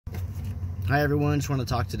Hi everyone, just want to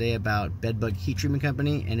talk today about bedbug heat treatment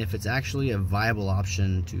company and if it's actually a viable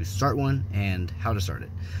option to start one and how to start it.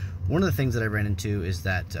 One of the things that I ran into is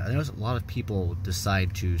that I notice a lot of people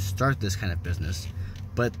decide to start this kind of business,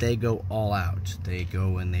 but they go all out. They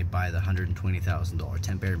go and they buy the $120,000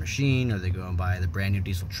 temp air machine, or they go and buy the brand new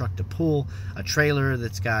diesel truck to pull a trailer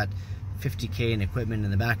that's got $50K in equipment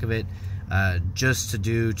in the back of it, just to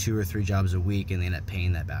do 2 or 3 jobs a week, and they end up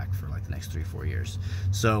paying that back for like the next 3 or 4 years.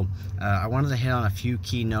 So I wanted to hit on a few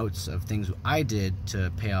key notes of things I did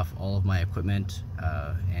to pay off all of my equipment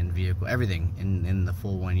and vehicle, everything in the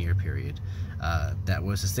full 1 year period that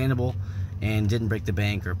was sustainable and didn't break the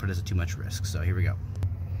bank or put us at too much risk. So here we go.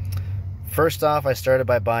 First off, I started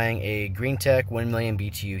by buying a GreenTech 1 million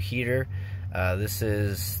BTU heater. They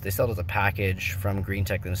sell it as a package from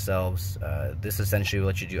GreenTech themselves. This essentially will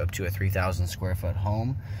let you do up to a 3,000 square foot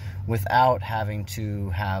home without having to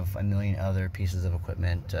have a million other pieces of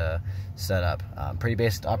equipment set up. Pretty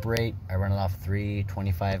basic to operate. I run it off 3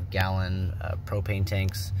 25-gallon propane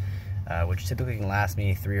tanks, which typically can last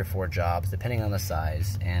me 3 or 4 jobs depending on the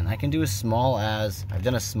size. And I can do as small as, I've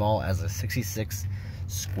done as small as a 66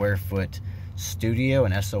 square foot studio,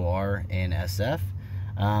 an SOR in SF.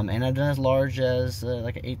 And I've done as large as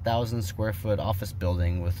like an 8,000 square foot office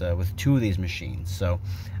building with 2 of these machines. So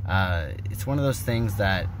it's one of those things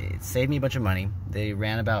that it saved me a bunch of money. They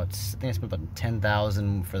ran about, I think I spent about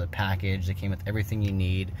 $10,000 for the package. They came with everything you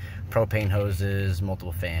need: propane hoses,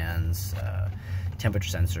 multiple fans,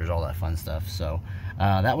 temperature sensors, all that fun stuff. So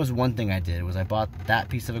that was one thing I did, was I bought that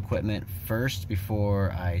piece of equipment first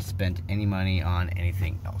before I spent any money on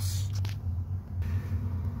anything else.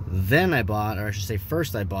 Then I bought, or I should say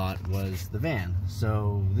first I bought, was the van.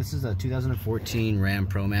 So this is a 2014 Ram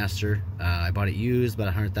ProMaster. I bought it used, about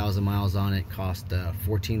 100,000 miles on it, cost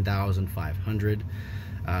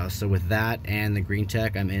 $14,500. So with that and the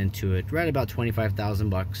GreenTech, I'm into it right about 25,000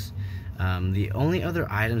 bucks. The only other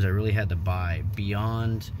items I really had to buy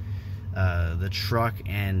beyond the truck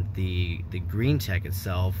and the GreenTech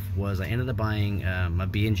itself was I ended up buying a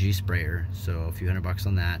B&G sprayer, so a few $100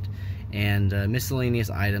 on that, and miscellaneous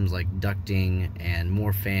items like ducting and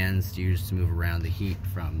more fans used to move around the heat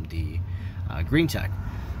from the GreenTech.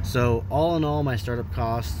 So all in all, my startup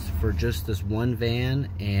costs for just this one van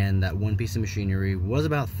and that one piece of machinery was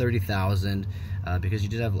about $30,000, because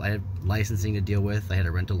I had licensing to deal with. I had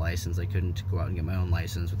a rental license. I couldn't go out and get my own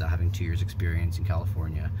license without having 2 years experience in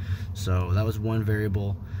California. So that was one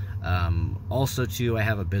variable. Also too, I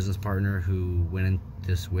have a business partner who went in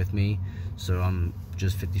this with me, so I'm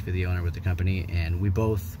just 50-50 owner with the company, and we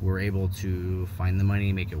both were able to find the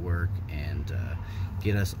money, make it work, and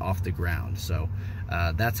get us off the ground. So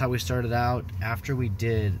that's how we started out. After we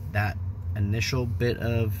did that initial bit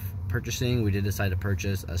of purchasing, we did decide to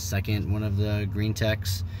purchase a second one of the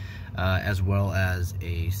GreenTechs, as well as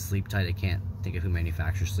a sleep tight. I can't think of who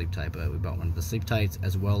manufactures sleep tight, but we bought one of the sleep tights,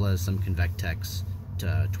 as well as some Convectex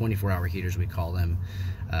 24-hour heaters, we call them,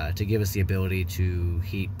 to give us the ability to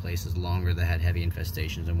heat places longer that had heavy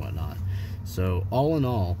infestations and whatnot. So all in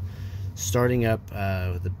all, starting up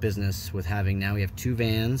the business with having, now we have 2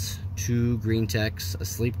 vans, 2 GreenTechs, a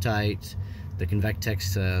sleep tight, the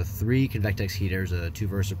Convectex, 3 Convectex heaters, 2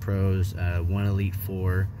 Versa Pros, 1 Elite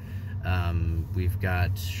 4. We've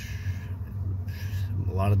got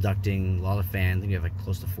a lot of ducting, a lot of fans. I think we have like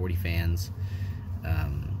close to 40 fans.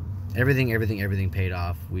 Everything paid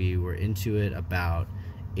off. We were into it about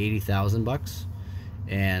 80,000 bucks,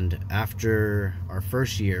 and after our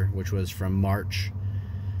first year, which was from March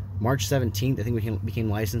 17th, I think we became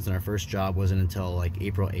licensed, and our first job wasn't until like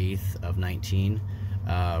April 8th of 19,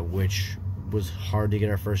 which was hard to get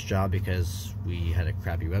our first job because we had a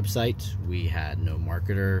crappy website, we had no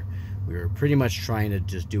marketer, we were pretty much trying to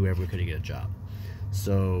just do whatever we could to get a job.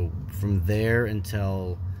 So from there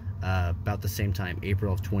until about the same time,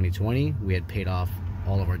 April of 2020, we had paid off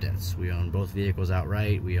all of our debts. We own both vehicles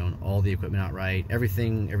outright, we own all the equipment outright,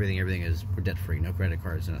 everything is, we're debt free, no credit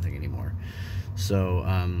cards, nothing anymore. So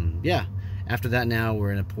yeah, after that, now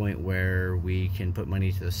we're in a point where we can put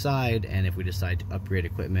money to the side, and if we decide to upgrade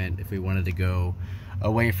equipment, if we wanted to go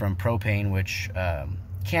away from propane, which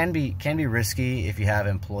can be risky if you have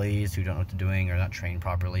employees who don't know what they're doing or not trained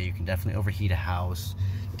properly. You can definitely overheat a house,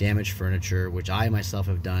 damage furniture, which I myself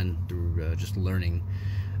have done through just learning.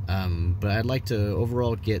 But I'd like to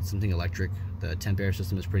overall get something electric. The temp air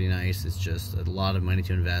system is pretty nice. It's just a lot of money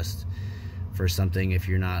to invest for something if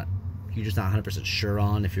you're just not 100% sure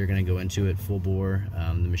on if you're going to go into it full bore.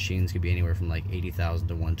 The machines could be anywhere from like 80,000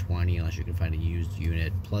 to 120, unless you can find a used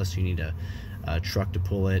unit. Plus you need a truck to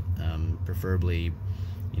pull it, preferably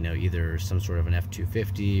you know, either some sort of an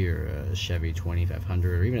F-250 or a Chevy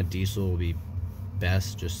 2500, or even a diesel will be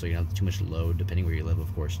best, just so you don't have too much load, depending where you live,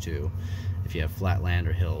 of course, too, if you have flat land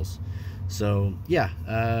or hills. So yeah,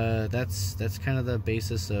 that's kind of the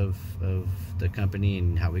basis of the company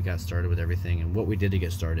and how we got started with everything and what we did to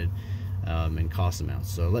get started, and cost amounts.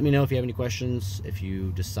 So let me know if you have any questions. If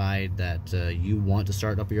you decide that you want to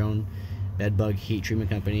start up your own bed bug heat treatment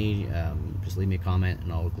company, just leave me a comment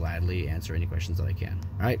and I'll gladly answer any questions that I can.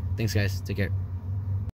 All right, thanks guys, take care.